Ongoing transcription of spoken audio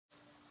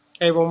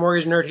Hey everyone,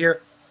 Mortgage Nerd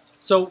here.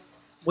 So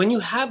when you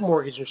have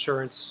mortgage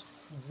insurance,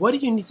 what do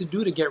you need to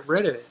do to get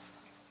rid of it?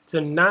 To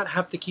not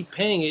have to keep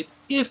paying it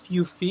if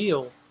you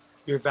feel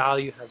your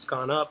value has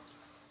gone up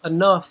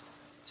enough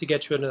to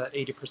get you into that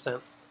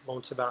 80%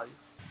 loan to value.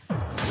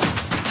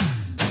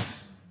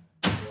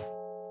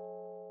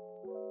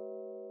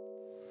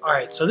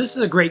 Alright, so this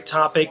is a great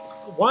topic.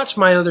 Watch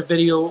my other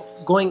video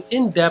going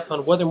in depth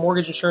on whether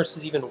mortgage insurance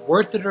is even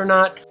worth it or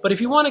not. But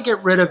if you want to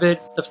get rid of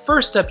it, the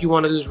first step you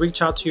want to do is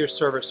reach out to your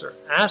servicer.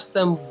 Ask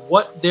them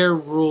what their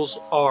rules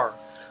are.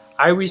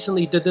 I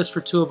recently did this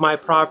for 2 of my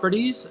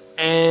properties,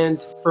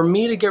 and for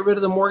me to get rid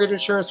of the mortgage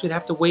insurance, we'd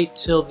have to wait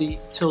till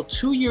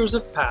 2 years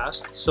have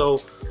passed. So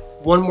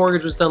one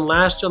mortgage was done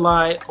last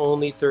July,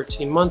 only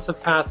 13 months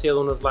have passed. The other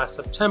one was last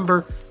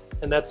September,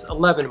 and that's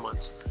 11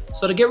 months.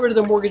 So to get rid of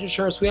the mortgage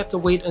insurance, we have to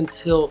wait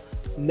until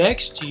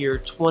next year,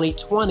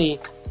 2020,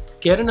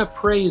 get an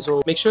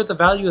appraisal, make sure that the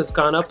value has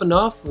gone up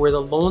enough where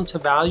the loan to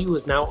value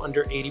is now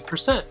under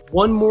 80%.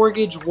 One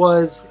mortgage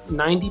was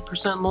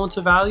 90% loan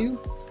to value.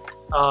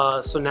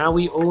 So now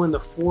we owe in the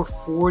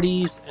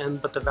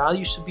 440s, but the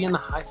value should be in the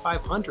high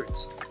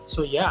 500s.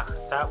 So yeah,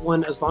 that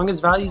one, as long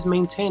as value is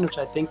maintained, which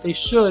I think they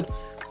should,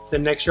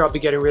 then next year I'll be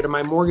getting rid of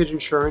my mortgage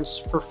insurance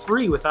for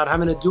free without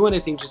having to do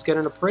anything, just get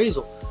an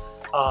appraisal.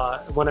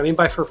 What I mean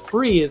by for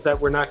free is that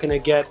we're not going to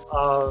get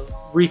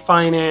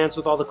refinance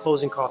with all the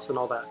closing costs and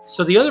all that.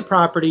 So the other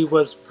property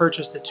was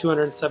purchased at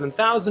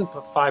 $207,000,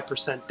 put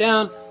 5%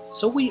 down,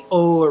 so we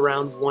owe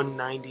around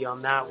 $190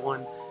 on that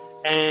one.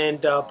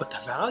 And but the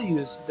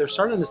values, they're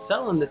starting to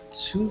sell in the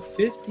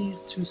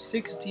 250s,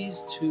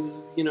 260s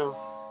to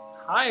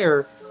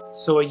higher.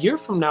 So a year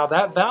from now,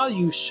 that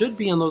value should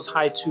be in those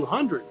high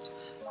 200s.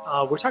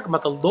 We're talking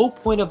about the low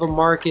point of a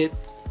market.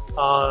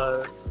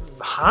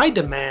 High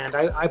demand.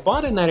 I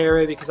bought in that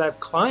area because I have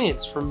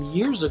clients from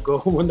years ago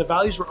when the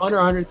values were under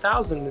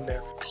 100,000 in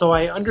there. So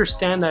I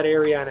understand that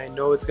area, and I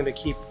know it's going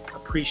to keep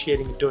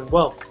appreciating and doing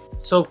well.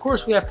 So of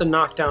course we have to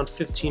knock down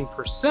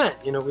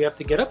 15%. We have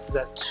to get up to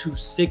that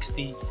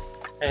 260,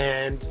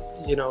 and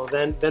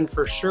then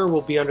for sure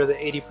we'll be under the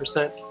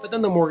 80%. But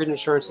then the mortgage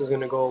insurance is going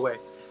to go away.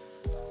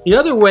 The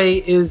other way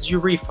is you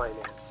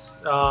refinance.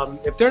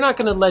 If they're not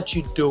going to let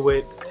you do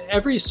it,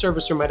 every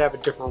servicer might have a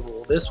different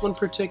rule. This one in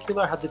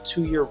particular had the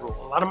 2-year rule.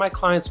 A lot of my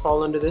clients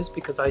fall under this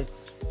because I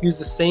use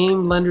the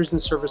same lenders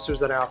and servicers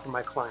that I offer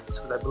my clients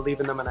because I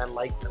believe in them and I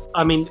like them.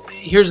 I mean,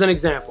 here's an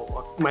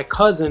example. My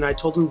cousin, I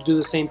told him to do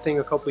the same thing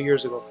a couple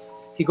years ago.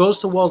 He goes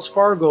to Wells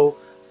Fargo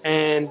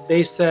and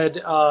they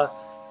said,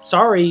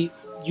 sorry,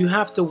 you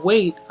have to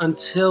wait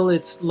until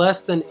it's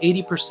less than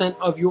 80%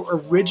 of your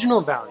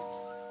original value,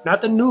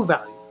 not the new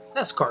value.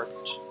 That's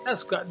garbage.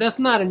 That's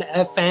not an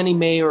Fannie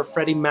Mae or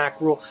Freddie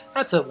Mac rule.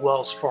 That's a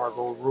Wells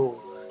Fargo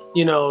rule.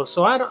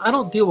 So I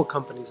don't deal with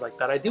companies like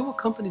that. I deal with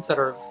companies that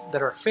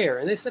are fair.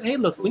 And they said, hey,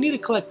 look, we need to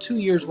collect 2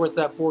 years worth of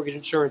that mortgage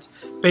insurance.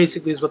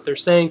 Basically is what they're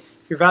saying.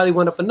 If your value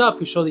went up enough,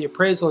 you show the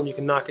appraisal and you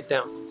can knock it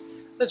down.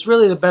 That's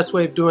really the best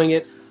way of doing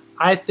it.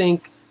 I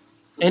think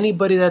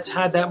anybody that's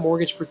had that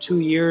mortgage for 2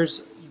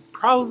 years, you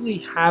probably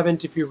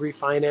haven't if you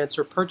refinance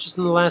or purchased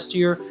in the last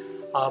year.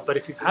 But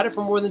if you've had it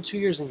for more than 2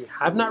 years and you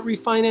have not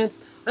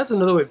refinanced, that's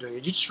another way of doing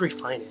it. You just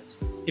refinance.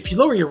 If you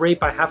lower your rate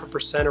by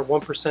 0.5% or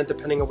 1%,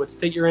 depending on what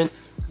state you're in,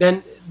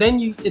 then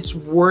it's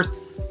worth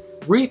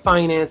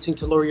refinancing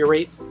to lower your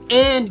rate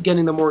and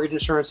getting the mortgage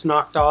insurance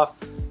knocked off.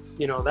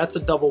 That's a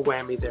double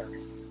whammy there.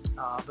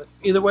 But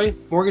either way,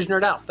 Mortgage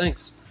Nerd out.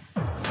 Thanks.